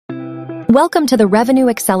Welcome to the Revenue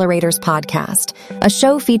Accelerators podcast, a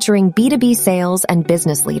show featuring B2B sales and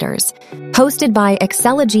business leaders. Hosted by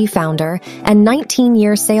Accelegy founder and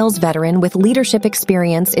 19-year sales veteran with leadership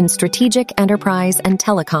experience in strategic enterprise and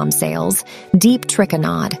telecom sales, Deep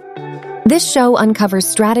Trikannad. This show uncovers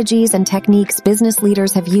strategies and techniques business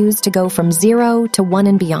leaders have used to go from 0 to 1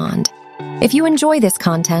 and beyond. If you enjoy this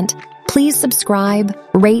content, please subscribe,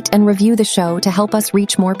 rate, and review the show to help us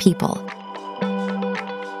reach more people.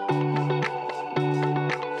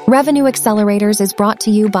 Revenue Accelerators is brought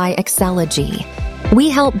to you by Accelegy. We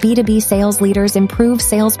help B2B sales leaders improve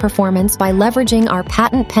sales performance by leveraging our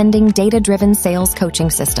patent-pending data-driven sales coaching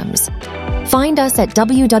systems. Find us at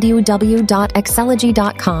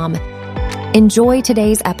www.accelegy.com. Enjoy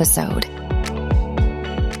today's episode.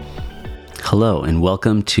 Hello, and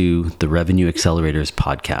welcome to the Revenue Accelerators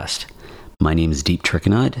podcast. My name is Deep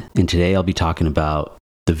Trikannad, and today I'll be talking about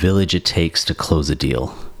the village it takes to close a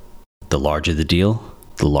deal. The larger the deal,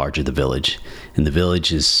 the larger the village. And the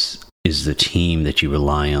village is the team that you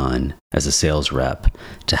rely on as a sales rep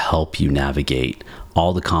to help you navigate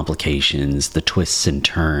all the complications, the twists and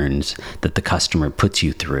turns that the customer puts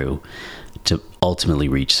you through to ultimately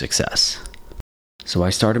reach success. So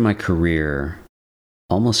I started my career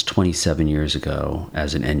almost 27 years ago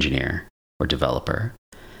as an engineer or developer.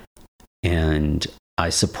 And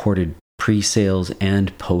I supported pre-sales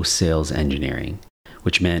and post-sales engineering,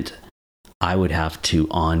 which meant I would have to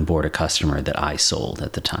onboard a customer that I sold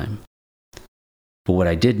at the time. But what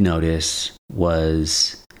I did notice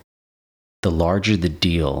was the larger the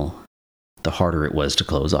deal, the harder it was to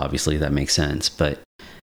close. Obviously, that makes sense. But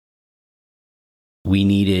we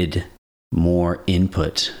needed more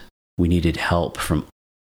input. We needed help from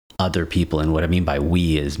other people. And what I mean by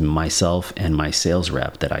we is myself and my sales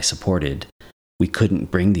rep that I supported. We couldn't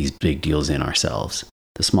bring these big deals in ourselves.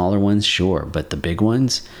 The smaller ones, sure. But the big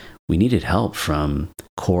ones, we needed help from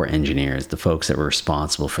core engineers, the folks that were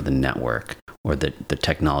responsible for the network or the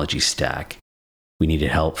technology stack. We needed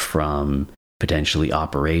help from potentially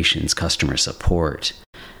operations, customer support,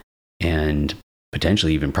 and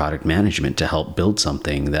potentially even product management to help build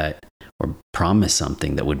something that, or promise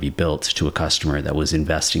something that would be built to a customer that was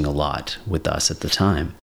investing a lot with us at the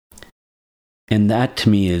time. And that to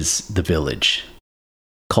me is the village,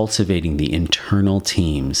 cultivating the internal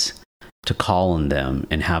teams to call on them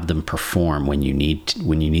and have them perform when you need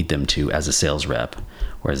them to as a sales rep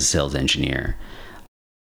or as a sales engineer.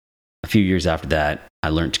 A few years after that, I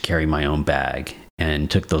learned to carry my own bag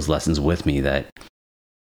and took those lessons with me, that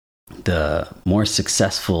the more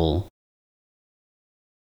successful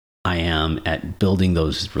I am at building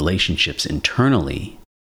those relationships internally,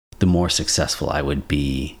 the more successful I would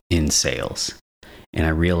be in sales. And I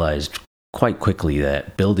realized quite quickly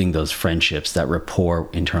that building those friendships, that rapport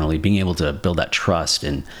internally, being able to build that trust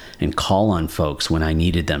and call on folks when I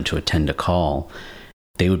needed them to attend a call,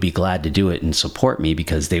 they would be glad to do it and support me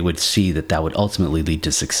because they would see that that would ultimately lead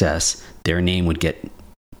to success. Their name would get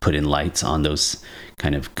put in lights on those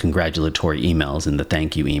kind of congratulatory emails and the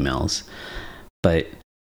thank you emails.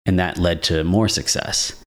 And that led to more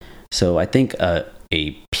success. So I think a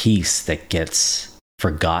piece that gets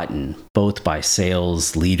forgotten both by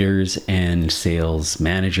sales leaders and sales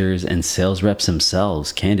managers and sales reps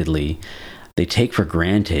themselves, candidly, they take for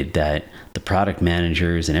granted that the product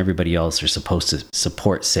managers and everybody else are supposed to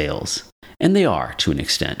support sales. And they are to an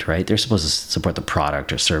extent, right? They're supposed to support the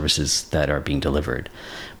product or services that are being delivered.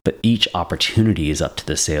 But each opportunity is up to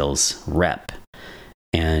the sales rep.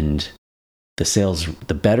 And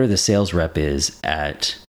the better the sales rep is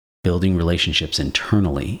at building relationships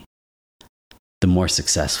internally, the more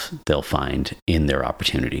success they'll find in their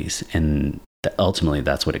opportunities. And ultimately,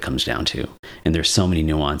 that's what it comes down to. And there's so many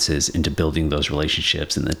nuances into building those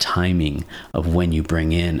relationships and the timing of when you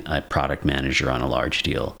bring in a product manager on a large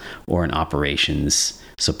deal, or an operations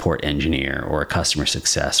support engineer, or a customer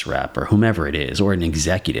success rep, or whomever it is, or an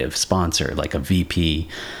executive sponsor like a VP.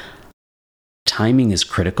 Timing is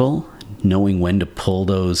critical. Knowing when to pull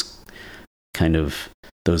those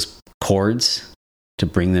cords to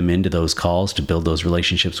bring them into those calls, to build those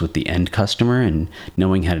relationships with the end customer, and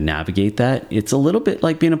knowing how to navigate that. It's a little bit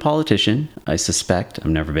like being a politician, I suspect.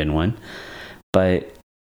 I've never been one. But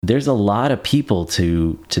there's a lot of people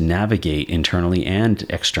to navigate internally and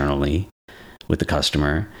externally with the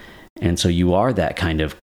customer. And so you are that kind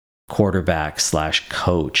of quarterback /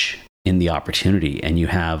 coach in the opportunity. And you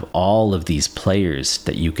have all of these players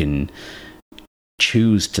that you can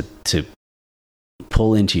choose to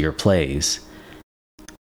pull into your plays.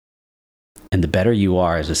 And the better you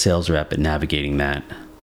are as a sales rep at navigating that,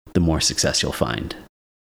 the more success you'll find.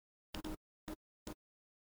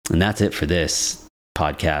 And that's it for this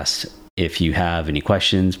podcast. If you have any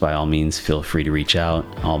questions, by all means, feel free to reach out.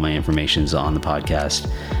 All my information's on the podcast.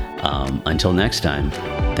 Until next time,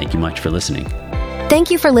 thank you much for listening.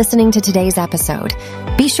 Thank you for listening to today's episode.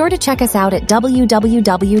 Be sure to check us out at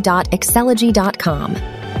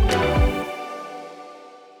www.excelogy.com.